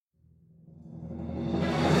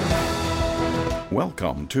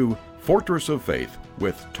Welcome to Fortress of Faith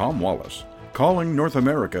with Tom Wallace, calling North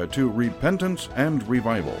America to repentance and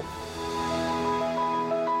revival.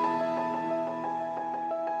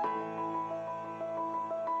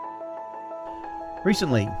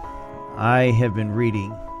 Recently, I have been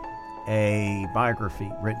reading a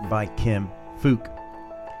biography written by Kim Phuc.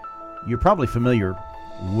 You're probably familiar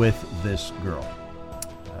with this girl.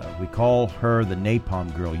 We call her the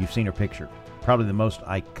Napalm Girl. You've seen her picture. Probably the most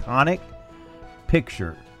iconic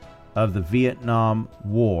picture of the Vietnam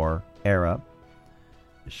War era.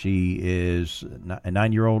 She is a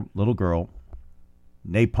 9-year-old little girl.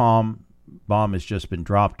 Napalm bomb has just been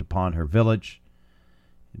dropped upon her village.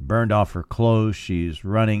 It burned off her clothes. She's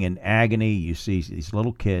running in agony. You see these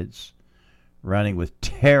little kids running with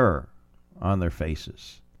terror on their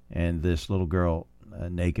faces. And this little girl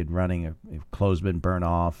naked running, her clothes been burned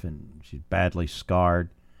off, and she's badly scarred.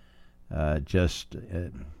 Just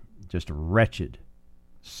a wretched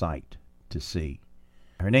sight to see.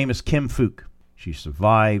 Her name is Kim Phuc. She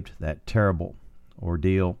survived that terrible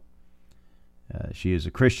ordeal. She is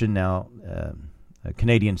a Christian now, a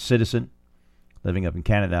Canadian citizen living up in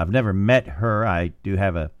Canada. I've never met her. I do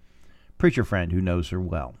have a preacher friend who knows her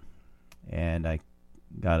well, and I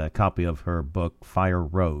got a copy of her book, Fire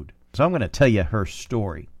Road. So I'm going to tell you her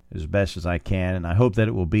story as best as I can, and I hope that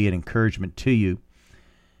it will be an encouragement to you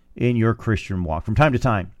in your Christian walk. From time to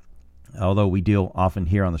time, although we deal often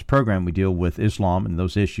here on this program, we deal with Islam and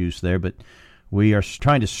those issues there, but we are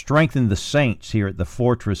trying to strengthen the saints here at the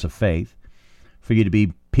Fortress of Faith for you to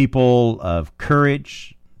be people of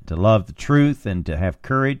courage, to love the truth and to have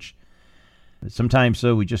courage. Sometimes,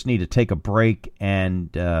 though, we just need to take a break and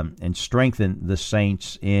strengthen the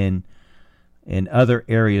saints in other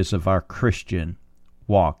areas of our Christian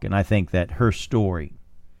walk. And I think that her story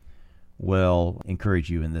will encourage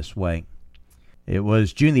you in this way. It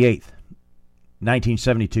was June the 8th,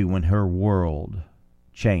 1972, when her world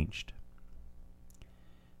changed.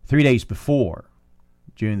 3 days before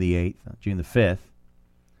June the 8th, June the 5th,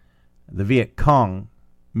 the Viet Cong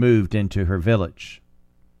moved into her village.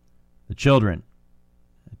 The children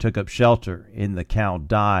took up shelter in the Cao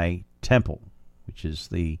Dai temple, which is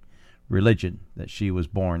the religion that she was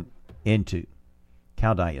born into,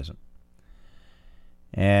 Cao Daism.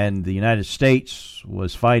 And the United States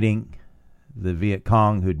was fighting the Viet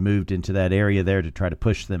Cong who'd moved into that area there to try to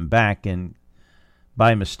push them back. And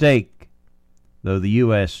by mistake, though, the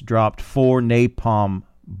U.S. dropped 4 napalm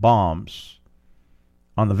bombs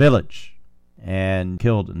on the village and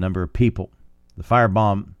killed a number of people. The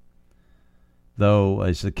firebomb, though,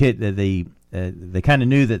 as the kid, they kind of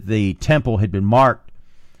knew that the temple had been marked.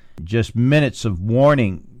 Just minutes of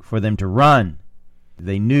warning for them to run.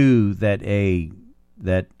 They knew that a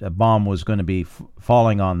bomb was going to be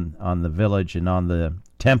falling on the village and on the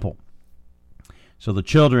temple. So the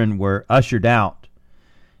children were ushered out,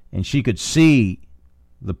 and she could see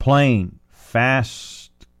the plane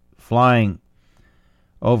fast flying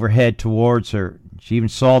overhead towards her. She even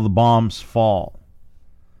saw the bombs fall.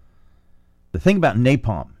 The thing about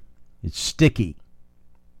napalm, it's sticky,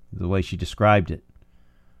 the way she described it.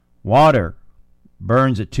 Water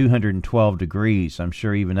burns at 212 degrees. I'm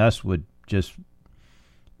sure even us would just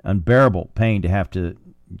unbearable pain to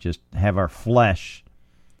have our flesh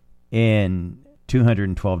in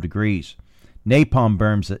 212 degrees. Napalm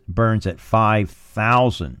burns at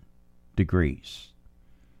 5,000 degrees.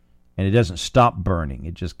 And it doesn't stop burning.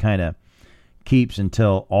 It just kind of keeps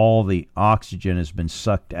until all the oxygen has been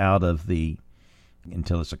sucked out of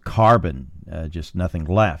until it's a carbon, just nothing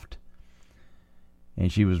left.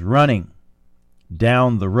 And she was running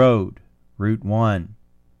down the road, Route 1,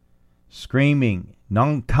 screaming,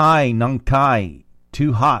 "Nong Kai, Nong Kai,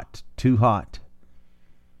 too hot, too hot."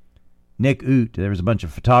 Nick Oot, there was a bunch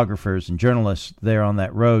of photographers and journalists there on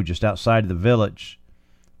that road just outside of the village.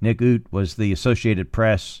 Nick Oot was the Associated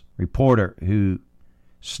Press reporter who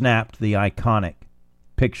snapped the iconic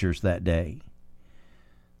pictures that day.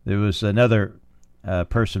 There was another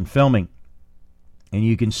person filming, and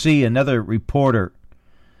you can see another reporter,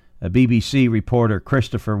 a BBC reporter,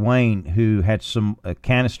 Christopher Wayne, who had a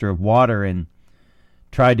canister of water and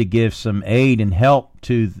tried to give some aid and help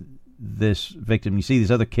to this victim. You see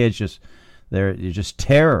these other kids there's just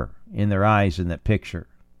terror in their eyes in that picture.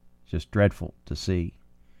 Just dreadful to see.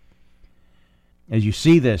 As you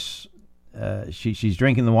see this, she's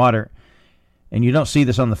drinking the water, and you don't see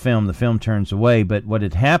this on the film. The film turns away, but what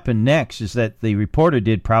had happened next is that the reporter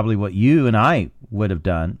did probably what you and I would have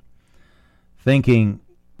done, thinking,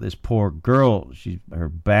 this poor girl, her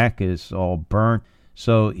back is all burnt.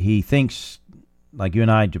 So he thinks, like you and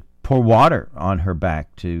I, to pour water on her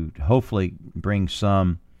back to hopefully bring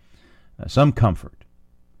some some comfort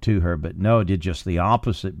to her. But no, it did just the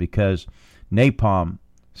opposite, because napalm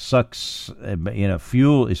sucks,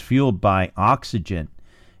 fuel is fueled by oxygen,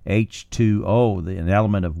 H2O, an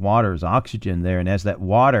element of water is oxygen there. And as that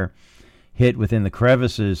water hit within the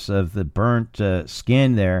crevices of the burnt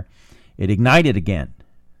skin there, it ignited again.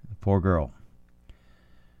 The poor girl.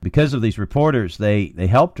 Because of these reporters, they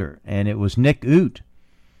helped her. And it was Nick Oot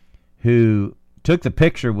who took the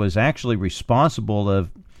picture, was actually responsible of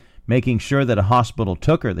making sure that a hospital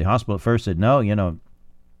took her. The hospital at first said, no,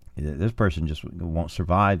 this person just won't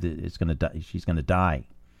survive. It's going to die. She's going to die.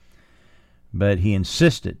 But he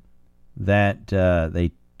insisted that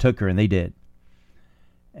they took her, and they did.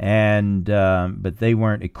 And but they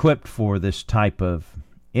weren't equipped for this type of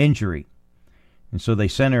injury, and so they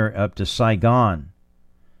sent her up to Saigon,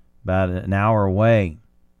 about an hour away,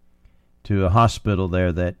 to a hospital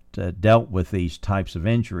there that dealt with these types of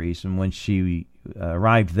injuries. And when she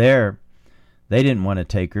arrived there, they didn't want to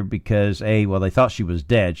take her because, they thought she was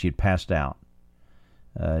dead. She had passed out.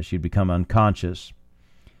 She'd become unconscious.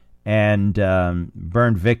 And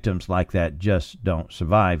burned victims like that just don't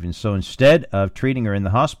survive. And so instead of treating her in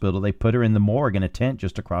the hospital, they put her in the morgue in a tent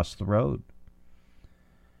just across the road.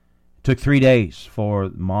 It took 3 days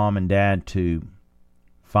for mom and dad to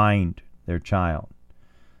find their child.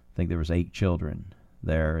 I think there was 8 children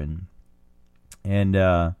there, and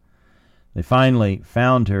they finally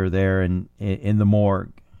found her there in the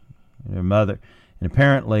morgue. Her mother, and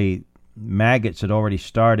apparently maggots had already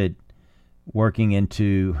started working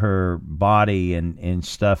into her body and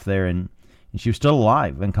stuff there, and she was still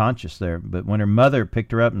alive, unconscious there. But when her mother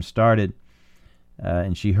picked her up and started,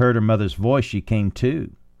 and she heard her mother's voice, she came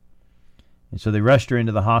to. And so they rushed her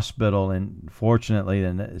into the hospital, and fortunately,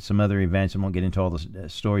 and some other events, I won't get into all the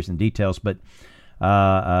stories and details, but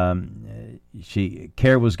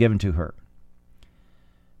care was given to her.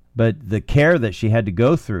 But the care that she had to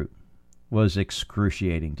go through was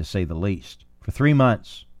excruciating, to say the least. For 3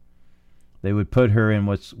 months, they would put her in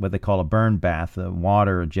what they call a burn bath, a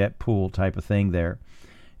water, a jet pool type of thing there.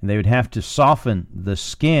 And they would have to soften the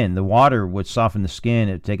skin. The water would soften the skin.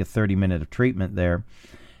 It would take a 30-minute of treatment there.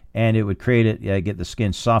 And it would get the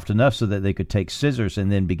skin soft enough so that they could take scissors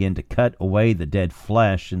and then begin to cut away the dead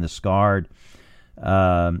flesh and the scarred,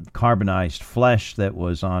 carbonized flesh that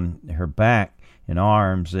was on her back and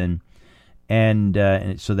arms, and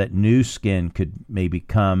so that new skin could maybe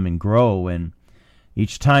come and grow. And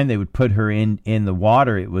each time they would put her in the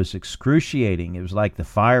water, it was excruciating. It was like the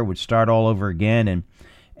fire would start all over again,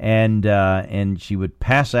 and she would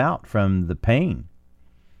pass out from the pain.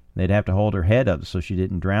 They'd have to hold her head up so she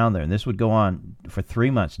didn't drown there. And this would go on for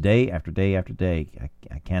 3 months, day after day after day.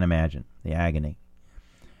 I can't imagine the agony.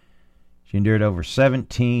 She endured over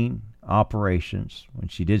 17 operations. When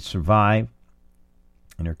she did survive,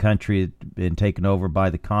 and her country had been taken over by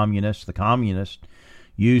the communists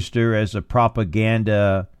used her as a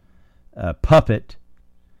propaganda puppet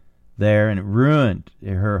there, and it ruined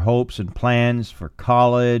her hopes and plans for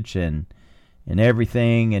college and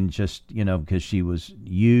everything, and just, because she was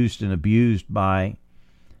used and abused by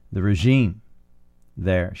the regime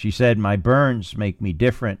there. She said, "My burns make me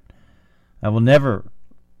different. I will never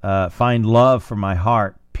find love for my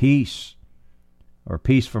heart, peace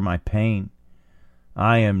for my pain.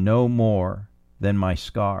 I am no more than my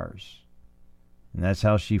scars." And that's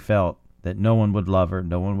how she felt, that no one would love her,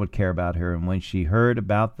 no one would care about her. And when she heard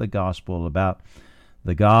about the gospel, about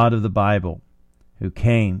the God of the Bible who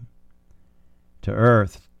came to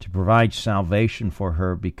earth to provide salvation for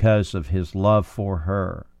her because of his love for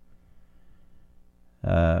her,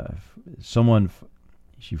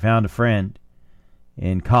 she found a friend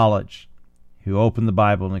in college who opened the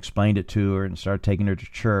Bible and explained it to her and started taking her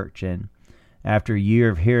to church. And after a year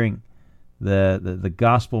of hearing the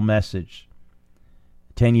gospel message,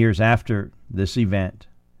 10 years after this event,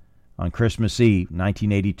 on Christmas Eve,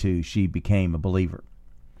 1982, she became a believer.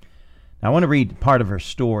 Now, I want to read part of her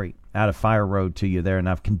story out of Fire Road to you there, and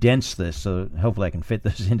I've condensed this, so hopefully I can fit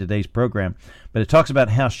this in today's program. But it talks about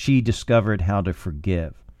how she discovered how to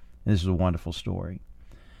forgive. And this is a wonderful story.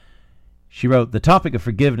 She wrote, "The topic of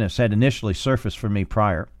forgiveness had initially surfaced for me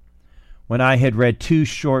prior, when I had read 2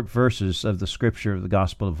 short verses of the scripture of the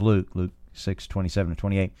Gospel of Luke 6:27 and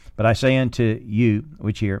 28. But I say unto you,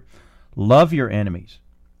 which hear, love your enemies,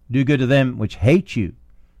 do good to them which hate you,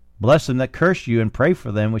 bless them that curse you, and pray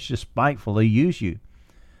for them which despitefully use you."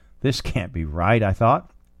 This can't be right, I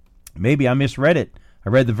thought. Maybe I misread it. I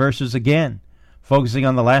read the verses again, focusing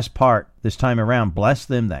on the last part this time around. Bless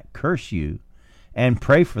them that curse you, and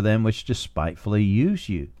pray for them which despitefully use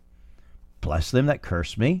you. Bless them that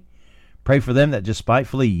curse me, pray for them that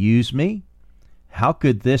despitefully use me. how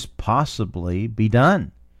could this possibly be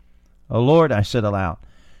done? O Lord, I said aloud,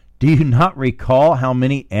 do you not recall how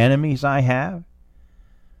many enemies I have?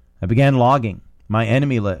 I began logging my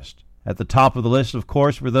enemy list. At the top of the list, of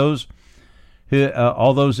course, were those who,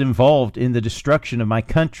 all those involved in the destruction of my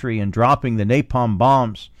country and dropping the napalm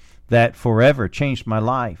bombs that forever changed my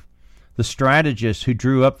life. The strategists who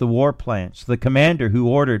drew up the war plans, the commander who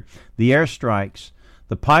ordered the airstrikes,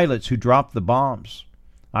 the pilots who dropped the bombs.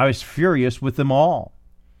 I was furious with them all.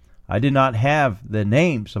 I did not have the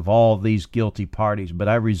names of all these guilty parties, but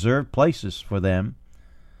I reserved places for them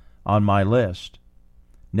on my list.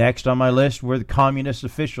 Next on my list were the communist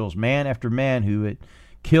officials, man after man, who had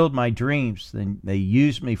killed my dreams. Then they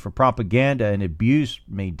used me for propaganda and abused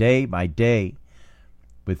me day by day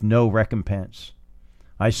with no recompense.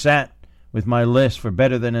 I sat with my list for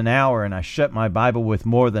better than an hour, and I shut my Bible with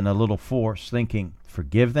more than a little force, thinking,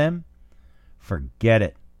 forgive them? Forget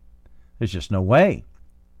it. There's just no way.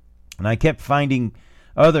 And I kept finding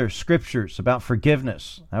other scriptures about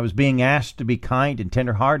forgiveness. I was being asked to be kind and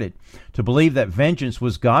tender-hearted, to believe that vengeance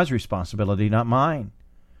was God's responsibility, not mine.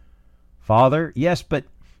 Father, yes, but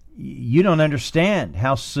you don't understand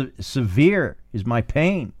how severe is my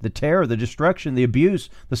pain, the terror, the destruction, the abuse,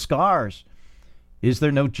 the scars. Is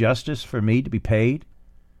there no justice for me to be paid?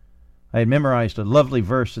 I had memorized a lovely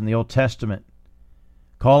verse in the Old Testament.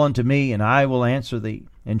 Call unto me, and I will answer thee,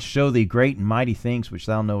 and show thee great and mighty things which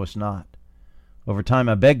thou knowest not. Over time,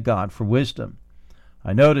 I begged God for wisdom.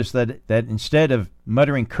 I noticed that instead of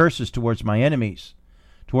muttering curses towards my enemies,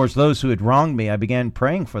 towards those who had wronged me, I began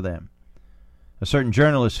praying for them. A certain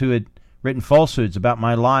journalist who had written falsehoods about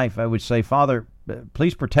my life, I would say, Father,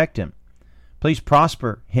 please protect him. Please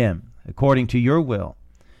prosper him according to your will.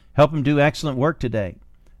 Help him do excellent work today.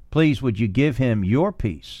 Please, would you give him your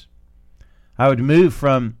peace? I would move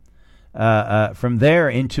from there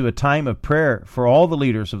into a time of prayer for all the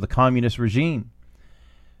leaders of the communist regime,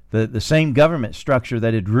 the same government structure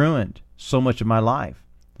that had ruined so much of my life.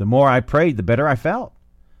 The more I prayed, the better I felt.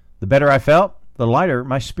 The better I felt, the lighter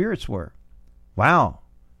my spirits were. Wow.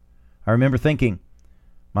 I remember thinking,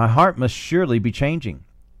 my heart must surely be changing.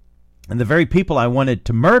 And the very people I wanted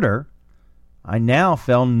to murder, I now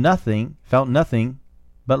felt nothing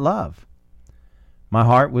but love. My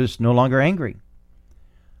heart was no longer angry.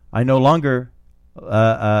 I no longer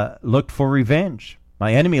looked for revenge.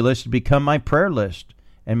 My enemy list had become my prayer list,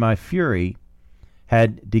 and my fury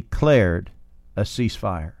had declared a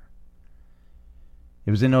ceasefire.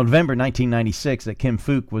 It was in November 1996 that Kim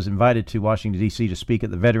Phuc was invited to Washington, D.C. to speak at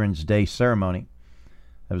the Veterans Day ceremony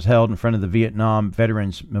that was held in front of the Vietnam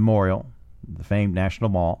Veterans Memorial, the famed National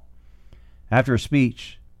Mall. After her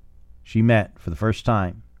speech, she met, for the first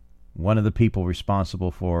time, one of the people responsible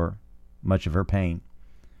for much of her pain.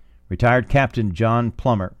 Retired Captain John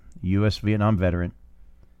Plummer, a U.S. Vietnam veteran,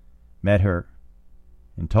 met her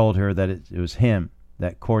and told her that it was him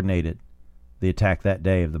that coordinated the attack that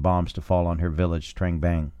day of the bombs to fall on her village, Trang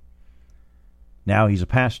Bang. Now he's a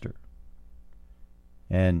pastor.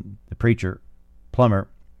 And the preacher, Plummer,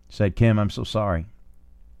 said, Kim, I'm so sorry.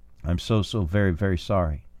 I'm so very, very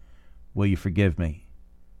sorry. Will you forgive me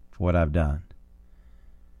for what I've done?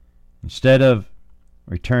 Instead of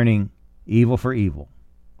returning evil for evil,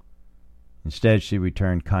 instead she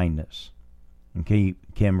returned kindness. And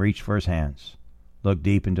Kim reached for his hands, looked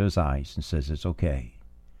deep into his eyes, and says, it's okay.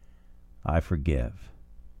 I forgive.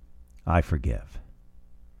 I forgive.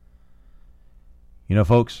 You know,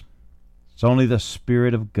 folks, it's only the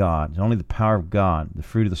Spirit of God, it's only the power of God, the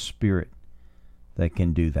fruit of the Spirit, that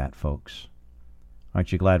can do that, folks.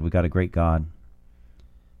 Aren't you glad we got a great God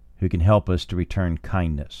who can help us to return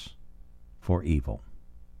kindness for evil?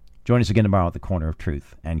 Join us again tomorrow at the Corner of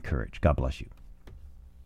Truth and Courage. God bless you.